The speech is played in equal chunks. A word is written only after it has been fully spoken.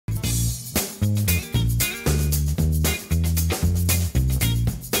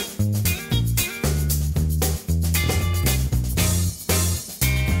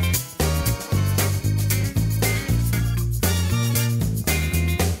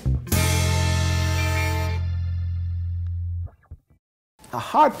A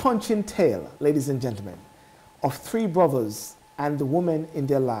heart-punching tale, ladies and gentlemen, of three brothers and the woman in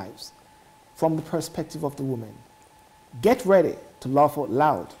their lives from the perspective of the woman. Get ready to laugh out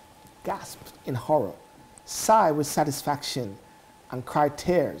loud, gasp in horror, sigh with satisfaction, and cry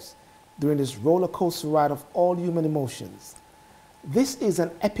tears during this roller coaster ride of all human emotions. This is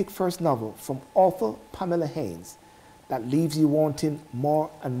an epic first novel from author Pamela Haynes that leaves you wanting more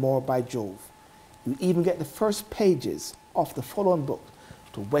and more by Jove. You even get the first pages of the follow-on book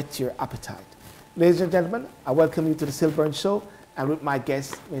to whet your appetite. Ladies and gentlemen, I welcome you to the SYLBOURNE Show and with my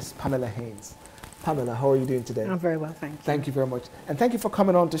guest, Miss Pamela Haynes. Pamela, how are you doing today? I'm very well, thank you. Thank you very much. And thank you for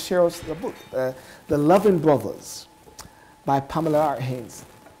coming on to share us the book, The Loving Brothers by Pamela R Haynes.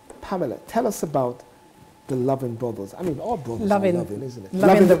 Pamela, tell us about The Loving Brothers. I mean, all brothers are loving, isn't it?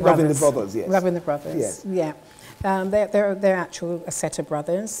 Loving the brothers. Loving the brothers, yes. Loving the brothers, yes. Yeah. They're actual a set of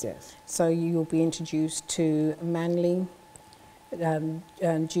brothers. Yes. So you'll be introduced to Manly,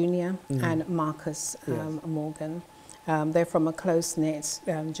 Junior, and Marcus Morgan. They're from a close-knit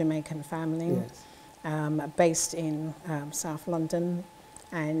Jamaican family, based in South London,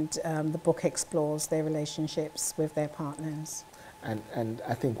 and the book explores their relationships with their partners. And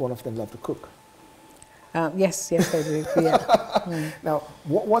I think one of them loved to cook. Yes, they do. Yeah. Now,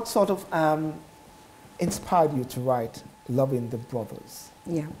 what sort of inspired you to write Loving the Brothers?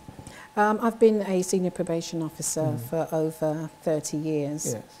 Yeah. I've been a senior probation officer for over 30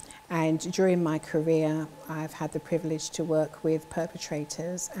 years. Yes. And during my career, I've had the privilege to work with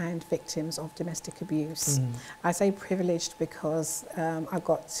perpetrators and victims of domestic abuse. I say privileged because I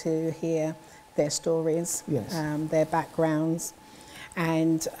got to hear their stories, their backgrounds.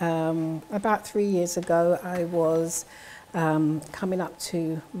 And about 3 years ago, I was coming up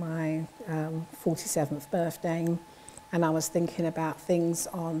to my 47th birthday, and I was thinking about things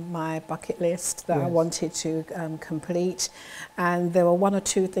on my bucket list that I wanted to complete. And there were one or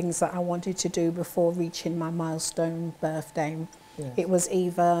two things that I wanted to do before reaching my milestone birthday. Yes. It was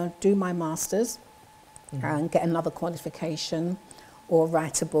either do my master's and get another qualification, or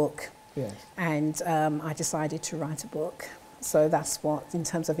write a book. Yes. And I decided to write a book. So that's what, in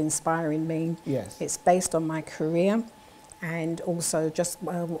terms of inspiring me, it's based on my career, and also just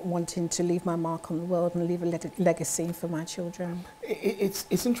wanting to leave my mark on the world and leave a legacy for my children.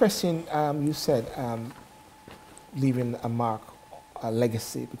 It's interesting you said leaving a mark, a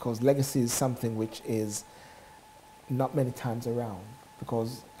legacy, because legacy is something which is not many times around,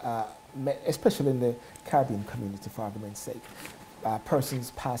 because especially in the Caribbean community, for argument's sake, persons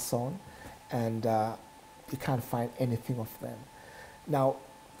pass on and you can't find anything of them. Now,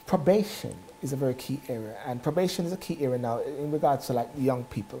 probation is a very key area, and probation is a key area now in regards to like young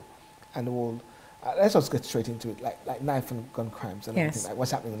people and the whole. Let's just get straight into it, like knife and gun crimes and everything, like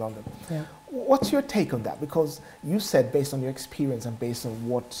what's happening in London. Yeah. What's your take on that? Because you said based on your experience and based on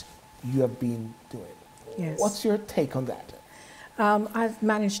what you have been doing. Yes. What's your take on that? I've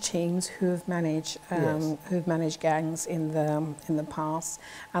managed teams who've managed gangs in the past,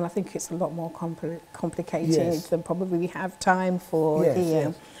 and I think it's a lot more complicated than probably we have time for here.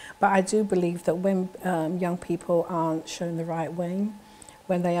 Yes. But I do believe that when young people aren't shown the right way,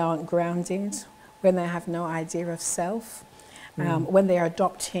 when they aren't grounded, when they have no idea of self, when they are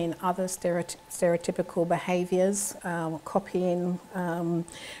adopting other stereotypical behaviours, copying,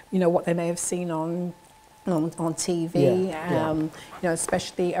 what they may have seen on TV, you know,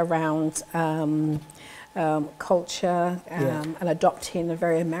 especially around culture and adopting a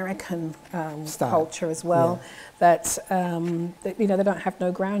very American culture as well. That you know, they don't have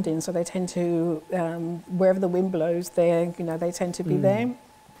no grounding, so they tend to wherever the wind blows, they tend to be there.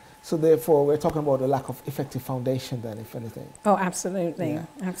 So therefore, we're talking about a lack of effective foundation, then, if anything. Oh, absolutely,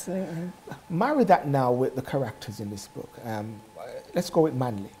 absolutely. Marry that now with the characters in this book. Let's go with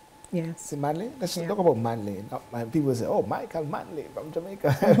Manly. Yes. See Manly? Let's talk about Manly. People say, oh, Michael Manly from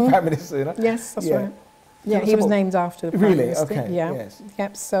Jamaica, Prime Minister, you know? Yes, that's right. Yeah, he was named after the Prime Minister. Okay, yeah. Yes.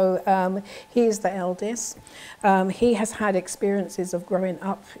 Yep, so he is the eldest. He has had experiences of growing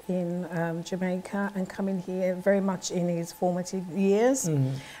up in Jamaica and coming here very much in his formative years.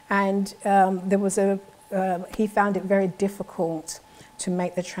 And there was he found it very difficult to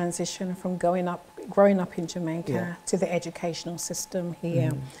make the transition from growing up in Jamaica to the educational system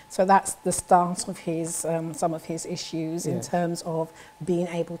here. So that's the start of his some of his issues in terms of being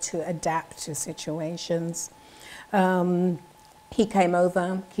able to adapt to situations. He came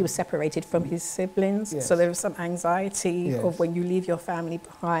over, he was separated from his siblings, so there was some anxiety of when you leave your family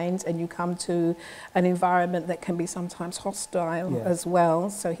behind and you come to an environment that can be sometimes hostile as well.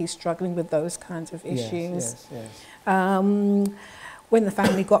 So he's struggling with those kinds of issues. When the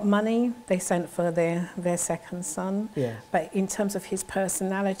family got money, they sent for their second son. Yes. But in terms of his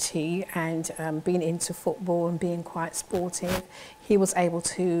personality and being into football and being quite sportive, he was able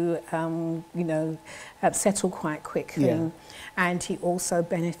to, settle quite quickly. Yeah. And he also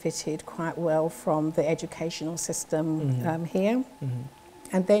benefited quite well from the educational system here. Mm-hmm.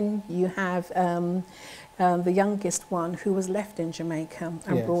 And then you have the youngest one who was left in Jamaica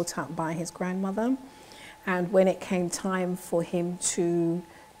and Yes. brought up by his grandmother. And when it came time for him to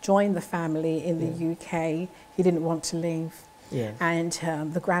join the family in the UK, he didn't want to leave. Yes. And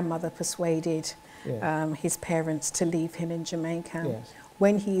the grandmother persuaded his parents to leave him in Jamaica. Yes.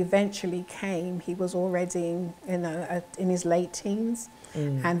 When he eventually came, he was already in his late teens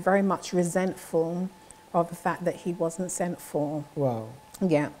and very much resentful of the fact that he wasn't sent for. Wow.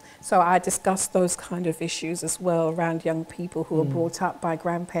 Yeah, so I discussed those kind of issues as well around young people who are brought up by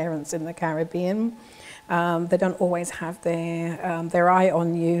grandparents in the Caribbean. They don't always have their eye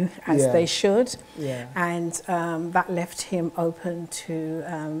on you as they should, and that left him open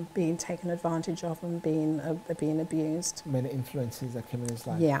to being taken advantage of and being abused. Many influences that came in his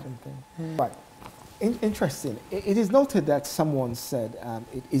life. Yeah. Right. Interesting. It is noted that someone said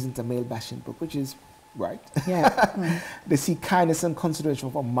it isn't a male bashing book, which is right. Yeah. They see kindness and consideration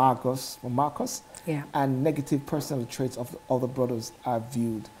for Marcus, Yeah. and negative personal traits of the other brothers are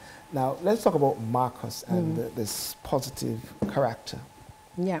viewed. Now, let's talk about Marcus and this positive character.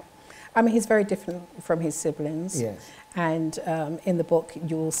 Yeah. I mean, he's very different from his siblings. Yes. And in the book,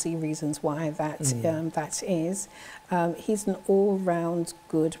 you will see reasons why that is. He's an all-round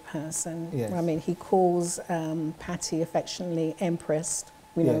good person. Yes. I mean, he calls Patty affectionately Empress,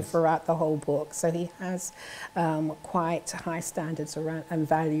 throughout the whole book. So he has quite high standards around and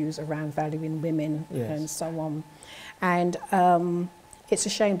values around valuing women and so on. And it's a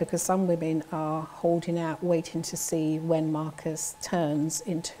shame because some women are holding out, waiting to see when Marcus turns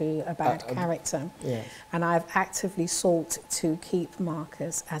into a bad character. Yes. And I've actively sought to keep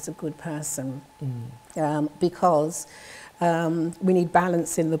Marcus as a good person because we need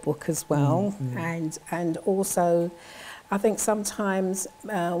balance in the book as well. And also, I think sometimes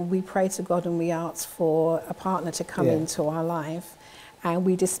we pray to God and we ask for a partner to come into our life, and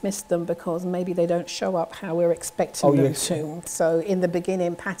we dismiss them because maybe they don't show up how we're expecting them to. So in the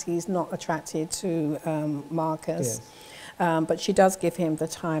beginning, Patty's not attracted to Marcus, but she does give him the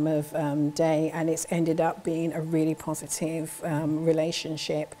time of day, and it's ended up being a really positive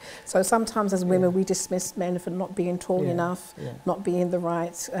relationship. So sometimes as women, we dismiss men for not being tall enough, not being the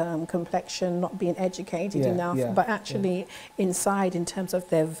right complexion, not being educated enough, but actually inside, in terms of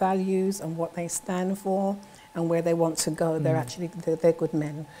their values and what they stand for, and where they want to go, they're good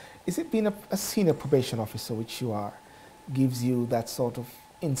men. Is it being a senior probation officer, which you are, gives you that sort of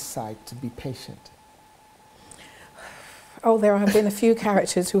insight to be patient? Oh, there have been a few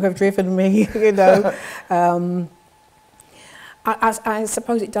characters who have driven me, I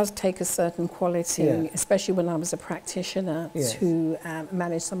suppose it does take a certain quality, especially when I was a practitioner, to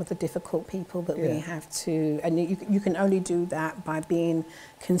manage some of the difficult people that we have to, and you can only do that by being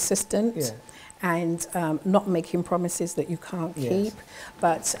consistent and not making promises that you can't keep,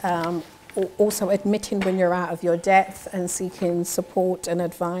 but also admitting when you're out of your depth and seeking support and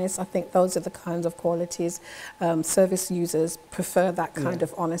advice. I think those are the kinds of qualities service users prefer, that kind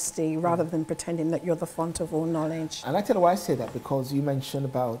of honesty rather than pretending that you're the font of all knowledge. And I tell you why I say that, because you mentioned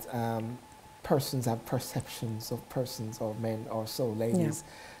about persons have perceptions of persons or men or so, ladies.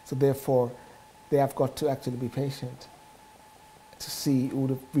 So therefore, they have got to actually be patient to see who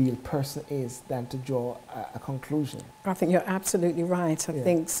the real person is than to draw a conclusion. I think you're absolutely right. I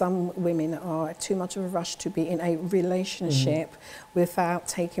think some women are too much of a rush to be in a relationship without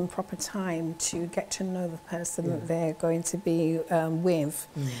taking proper time to get to know the person that they're going to be with.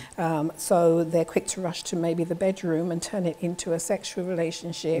 So they're quick to rush to maybe the bedroom and turn it into a sexual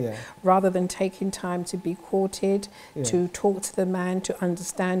relationship rather than taking time to be courted, to talk to the man, to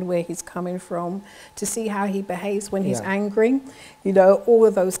understand where he's coming from, to see how he behaves when he's angry. All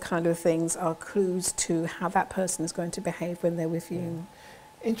of those kind of things are clues to how that person is going to behave when they're with you.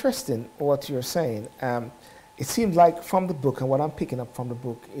 Interesting what you're saying. It seems like from the book, and what I'm picking up from the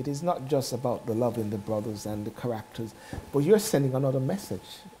book, it is not just about the love in the brothers and the characters, but you're sending another message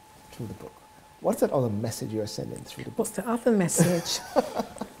through the book. What's that other message you're sending through the book? What's the other message?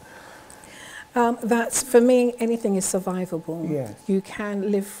 That's, for me, anything is survivable. Yes. You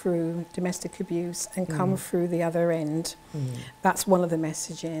can live through domestic abuse and come through the other end. That's one of the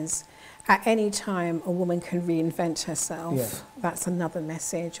messages. At any time, a woman can reinvent herself. Yeah. That's another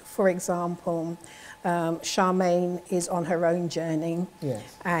message. For example, Charmaine is on her own journey, Yes.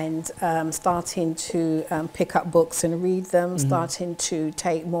 and starting to pick up books and read them, starting to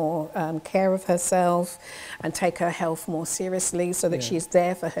take more care of herself and take her health more seriously so that she's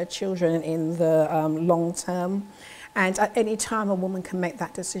there for her children in the long term. And at any time, a woman can make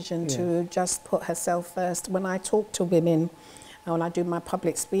that decision to just put herself first. When I talk to women, and when I do my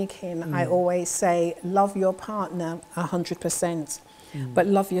public speaking, I always say, love your partner 100%. But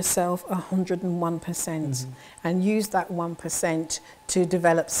love yourself 101%, and use that 1% to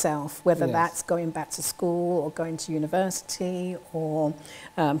develop self, whether that's going back to school or going to university or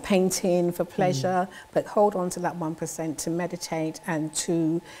painting for pleasure, but hold on to that 1% to meditate and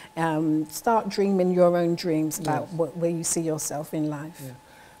to start dreaming your own dreams about where you see yourself in life. Yeah.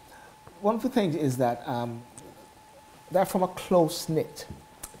 One of the things is that they're from a close-knit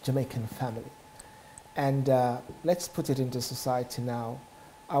Jamaican family. And let's put it into society now.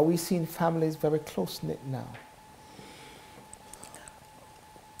 Are we seeing families very close-knit now?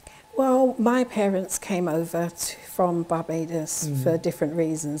 Well, my parents came over from Barbados for different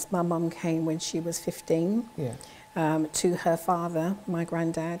reasons. My mum came when she was 15. Yeah. To her father, my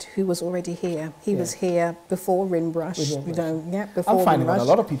granddad, who was already here. He was here before Windrush. You know, before I'm finding out Windrush. a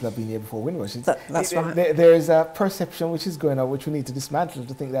lot of people have been here before Windrush. That's right. There is a perception which is going on, which we need to dismantle,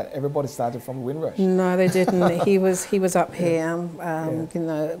 to think that everybody started from Windrush. No, they didn't. He was up here. You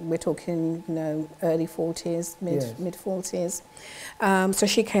know, we're talking, you know, early 40s, mid 40s. So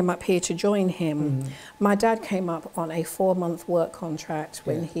she came up here to join him. My dad came up on a 4-month work contract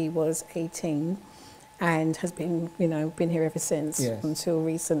when he was 18. And has been, you know, been here ever since until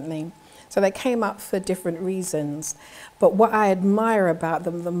recently. So they came up for different reasons. But what I admire about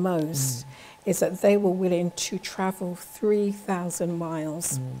them the most is that they were willing to travel 3,000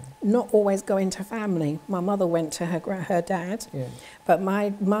 miles, not always going to family. My mother went to her dad, but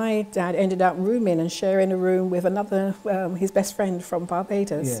my dad ended up rooming and sharing a room with another, his best friend from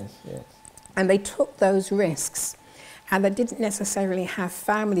Barbados. And they took those risks. And they didn't necessarily have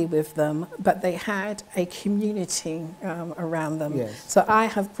family with them, but they had a community around them. So I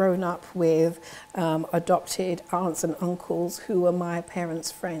have grown up with adopted aunts and uncles who were my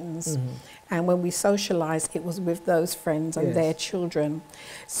parents' friends. And when we socialized, it was with those friends and their children.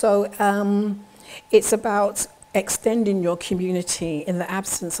 So it's about extending your community in the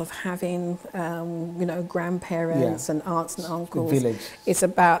absence of having, you know, grandparents and aunts and uncles. It's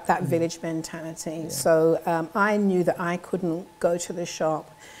about that village mentality. So I knew that I couldn't go to the shop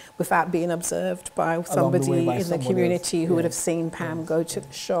without being observed by somebody in the community who would have seen Pam go to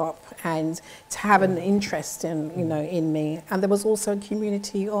the shop and to have an interest in, you know, in me. And there was also a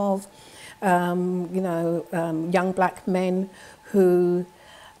community of, you know, young black men who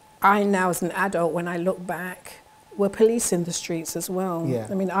I now as an adult, when I look back, were policing the streets as well.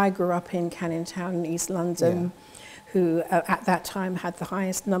 I mean, I grew up in Canning Town in East London, who at that time had the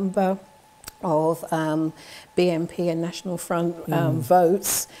highest number of BNP and National Front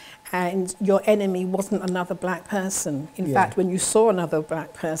votes, and your enemy wasn't another black person. In fact, when you saw another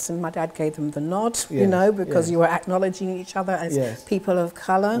black person, my dad gave them the nod, you know, because you were acknowledging each other as people of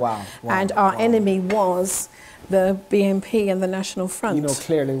colour. And our enemy was the BNP and the National Front. You know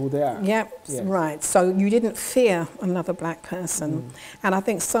clearly who they are. Right. So you didn't fear another black person. And I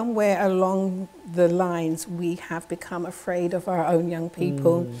think somewhere along the lines we have become afraid of our own young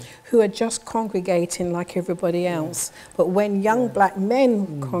people who are just congregating like everybody else. But when young black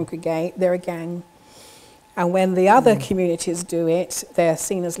men congregate, they're a gang. And when the other communities do it, they're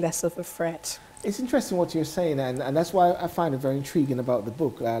seen as less of a threat. It's interesting what you're saying, and that's why I find it very intriguing about the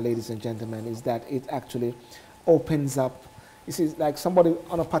book, ladies and gentlemen, is that it actually opens up. You see, like somebody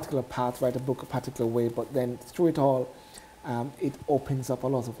on a particular path write a book a particular way, but then through it all, it opens up a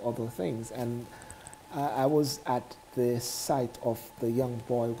lot of other things. And I was at the site of the young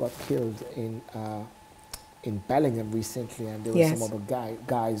boy who got killed in Bellingham recently, and there were some other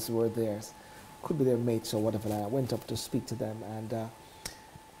guys who were there, could be their mates or whatever. I went up to speak to them,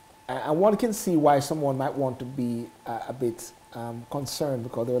 and one can see why someone might want to be a bit concerned,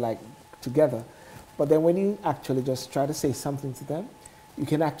 because they were like together. But then when you actually just try to say something to them, you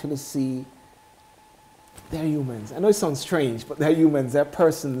can actually see they're humans. I know it sounds strange, but they're humans. They're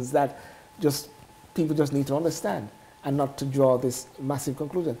persons that people just need to understand and not to draw this massive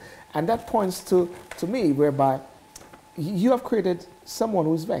conclusion. And that points to me, whereby you have created someone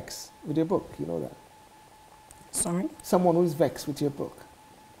who's vexed with your book. You know that? Sorry? Someone who's vexed with your book.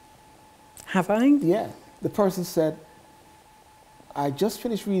 Have I? Yeah. The person said, I just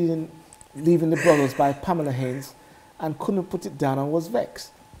finished reading Leaving the Brothers by Pamela Haynes and couldn't put it down and was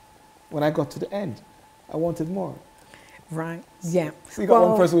vexed. When I got to the end, I wanted more. Right, yeah. So you got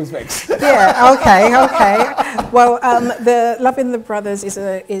one person who's vexed. Yeah, okay. Well, the Loving the Brothers is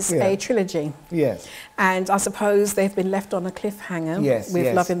a trilogy. Yes. And I suppose they've been left on a cliffhanger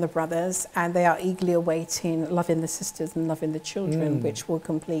with Loving the Brothers, and they are eagerly awaiting Loving the Sisters and Loving the Children, which will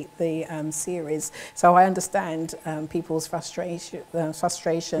complete the series. So I understand people's frustration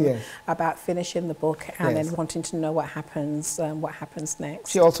about finishing the book and then wanting to know what happens next.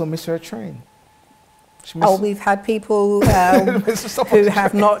 She also missed her train. We've had people who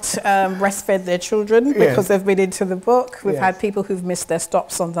have not breastfed their children because they've been into the book. We've had people who've missed their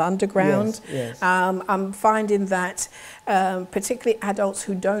stops on the underground. I'm finding that particularly adults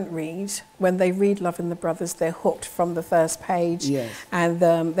who don't read, when they read Loving the Brothers, they're hooked from the first page, and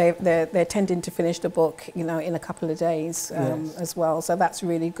they're tending to finish the book, in a couple of days as well. So that's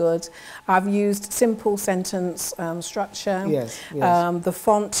really good. I've used simple sentence structure. The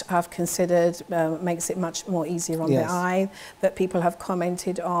font I've considered makes it much more easier on the eye, that people have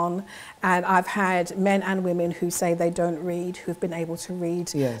commented on. And I've had men and women who say they don't read, who've been able to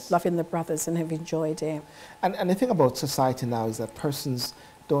read Loving the Brothers and have enjoyed it. And the thing about society now is that persons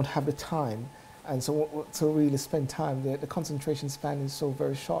don't have the time, and so to really spend time, the concentration span is so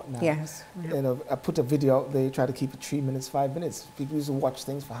very short now. I put a video out, they try to keep it 3 minutes, 5 minutes. People used to watch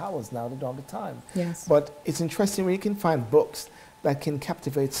things for hours now, they don't have the time. But it's interesting when you can find books that can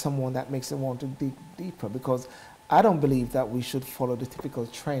captivate someone, that makes them want to dig deeper, because I don't believe that we should follow the typical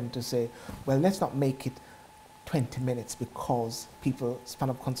trend to say, well, let's not make it 20 minutes because people's span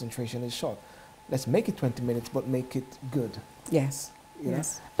of concentration is short. Let's make it 20 minutes, but make it good. Yes.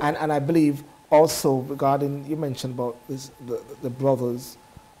 And I believe also regarding, you mentioned about this, the brothers,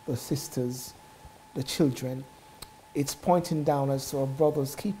 the sisters, the children, it's pointing down as to a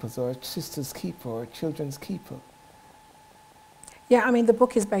brother's keepers or a sister's keeper or a children's keeper. Yeah, I mean, the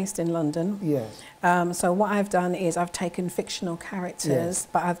book is based in London. Yes. So what I've done is I've taken fictional characters,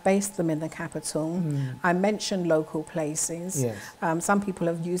 but I've based them in the capital. I mentioned local places. Some people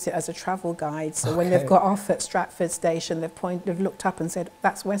have used it as a travel guide. So when they've got off at Stratford Station, they've looked up and said,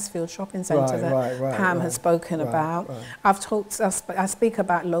 that's Westfield Shopping Centre that Pam has spoken about. I speak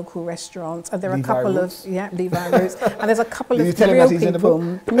about local restaurants, and there are a couple of Levi Roots, and there's a couple of real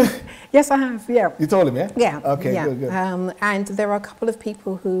people. Yes, I have. Yeah. You told him, yeah? Yeah. Okay. Good. And there are a couple of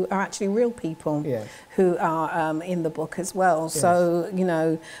people who are actually real people who are in the book as well. So,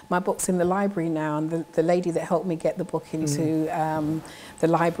 my book's in the library now, and the lady that helped me get the book into the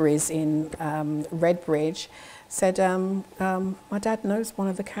libraries in Redbridge said, my dad knows one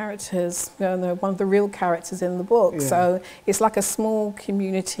of the characters, one of the real characters in the book. So it's like a small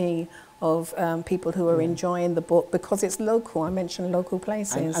community of people who are enjoying the book because it's local. I mentioned local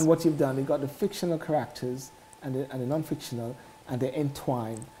places. And what you've done, you've got the fictional characters and the non-fictional, and they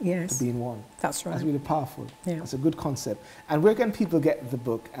entwine to be in one. That's right. That's really powerful. That's a good concept. And where can people get the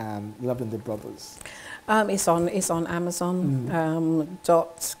book, Loving the Brothers? It's on Amazon.co.uk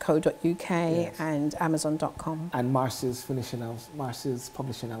and Amazon.com. And Marcia's Publishing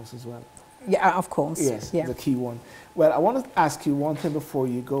House as well. Yeah, of course. Yes, the key one. Well, I want to ask you one thing before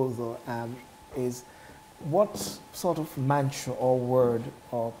you go, though, is what sort of mantra or word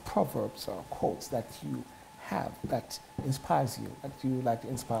or proverbs or quotes that you have that inspires you, that you like to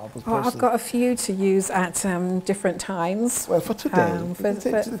inspire other persons? I've got a few to use at different times. Well, for today.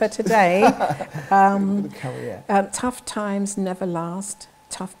 For today, tough times never last,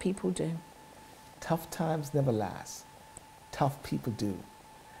 tough people do. Tough times never last, tough people do.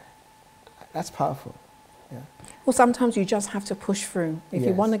 That's powerful. Well, sometimes you just have to push through. If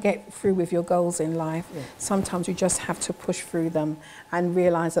you want to get through with your goals in life, sometimes you just have to push through them and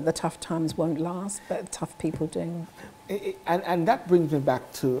realize that the tough times won't last, but tough people do. And that brings me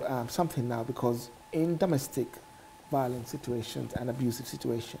back to something now, because in domestic violence situations and abusive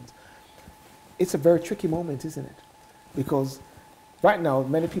situations, it's a very tricky moment, isn't it? Because right now,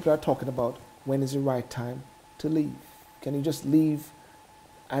 many people are talking about when is the right time to leave. Can you just leave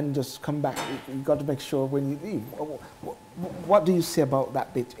and just come back? You've got to make sure when you leave. What do you say about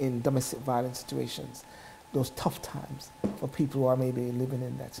that bit in domestic violence situations, those tough times for people who are maybe living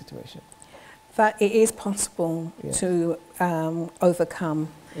in that situation? That it is possible to overcome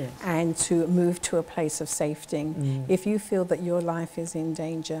and to move to a place of safety. If you feel that your life is in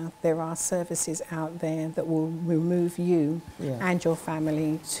danger, there are services out there that will remove you and your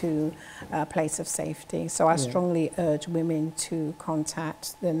family to a place of safety. So I strongly urge women to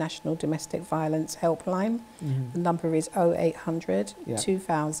contact the National Domestic Violence Helpline. The number is 0800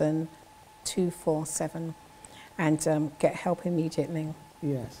 2000 247 and get help immediately.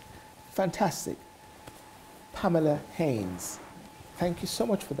 Yes, fantastic. Pamela Haynes, thank you so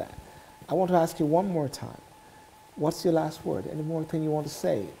much for that. I want to ask you one more time. What's your last word? Any more thing you want to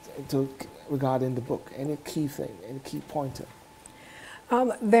say regarding the book? Any key thing, any key pointer?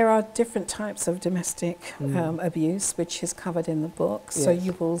 There are different types of domestic abuse, which is covered in the book. Yes. So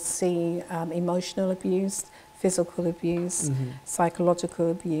you will see emotional abuse, physical abuse, psychological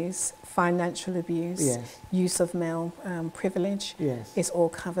abuse, financial abuse, yes. use of male privilege. Yes. Is all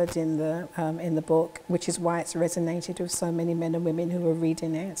covered in the book, which is why it's resonated with so many men and women who are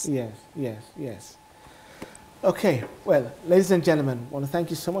reading it. Yes, yes, yes. Okay, well, ladies and gentlemen, I want to thank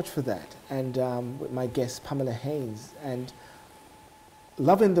you so much for that. And with my guest, Pamela Haynes, and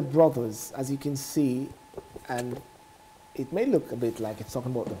Loving the Brothers, as you can see, and it may look a bit like it's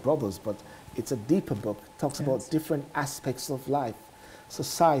talking about the brothers, but it's a deeper book. It talks yes. about different aspects of life,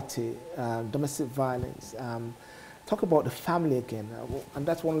 society, domestic violence, talk about the family again. And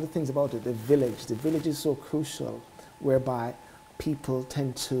that's one of the things about it, the village. The village is so crucial, whereby people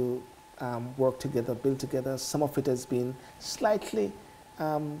tend to work together, build together. Some of it has been slightly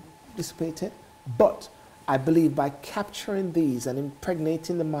dissipated, but I believe by capturing these and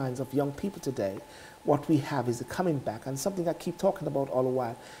impregnating the minds of young people today, what we have is a coming back. And something I keep talking about all the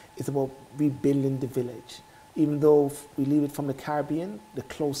while is about rebuilding the village. Even though we leave it from the Caribbean, the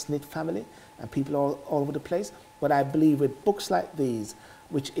close-knit family, and people all over the place, but I believe with books like these,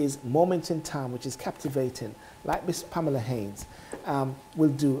 which is Moments in Time, which is captivating, like Miss Pamela Haynes, will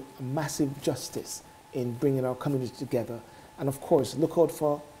do a massive justice in bringing our community together. And of course, look out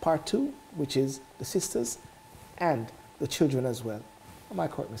for part 2, which is the sisters and the children as well. Am I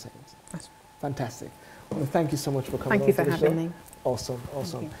correct, Miss Haynes? That's fantastic. Well, thank you so much for coming on the show. Thank you for having me. Awesome,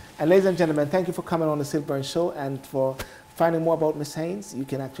 awesome. And ladies and gentlemen, thank you for coming on the SYLBOURNE Show, and for finding more about Miss Haynes, you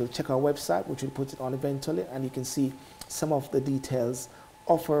can actually check our website, which we'll put it on eventually, and you can see some of the details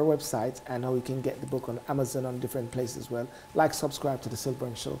of our website and how you can get the book on Amazon and different places as well. Like, subscribe to the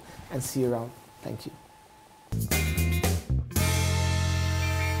SYLBOURNE Show, and see you around. Thank you.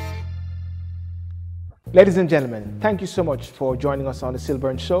 Ladies and gentlemen, thank you so much for joining us on the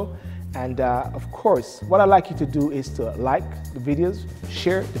SYLBOURNE Show. And of course, what I'd like you to do is to like the videos,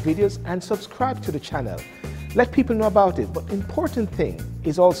 share the videos, and subscribe to the channel. Let people know about it. But important thing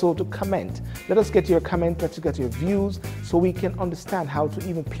is also to comment. Let us get your comment, let's get your views, so we can understand how to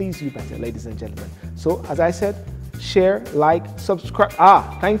even please you better, ladies and gentlemen. So as I said, share, like, subscribe.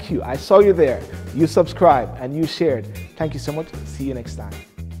 Thank you. I saw you there. You subscribed and you shared. Thank you so much. See you next time.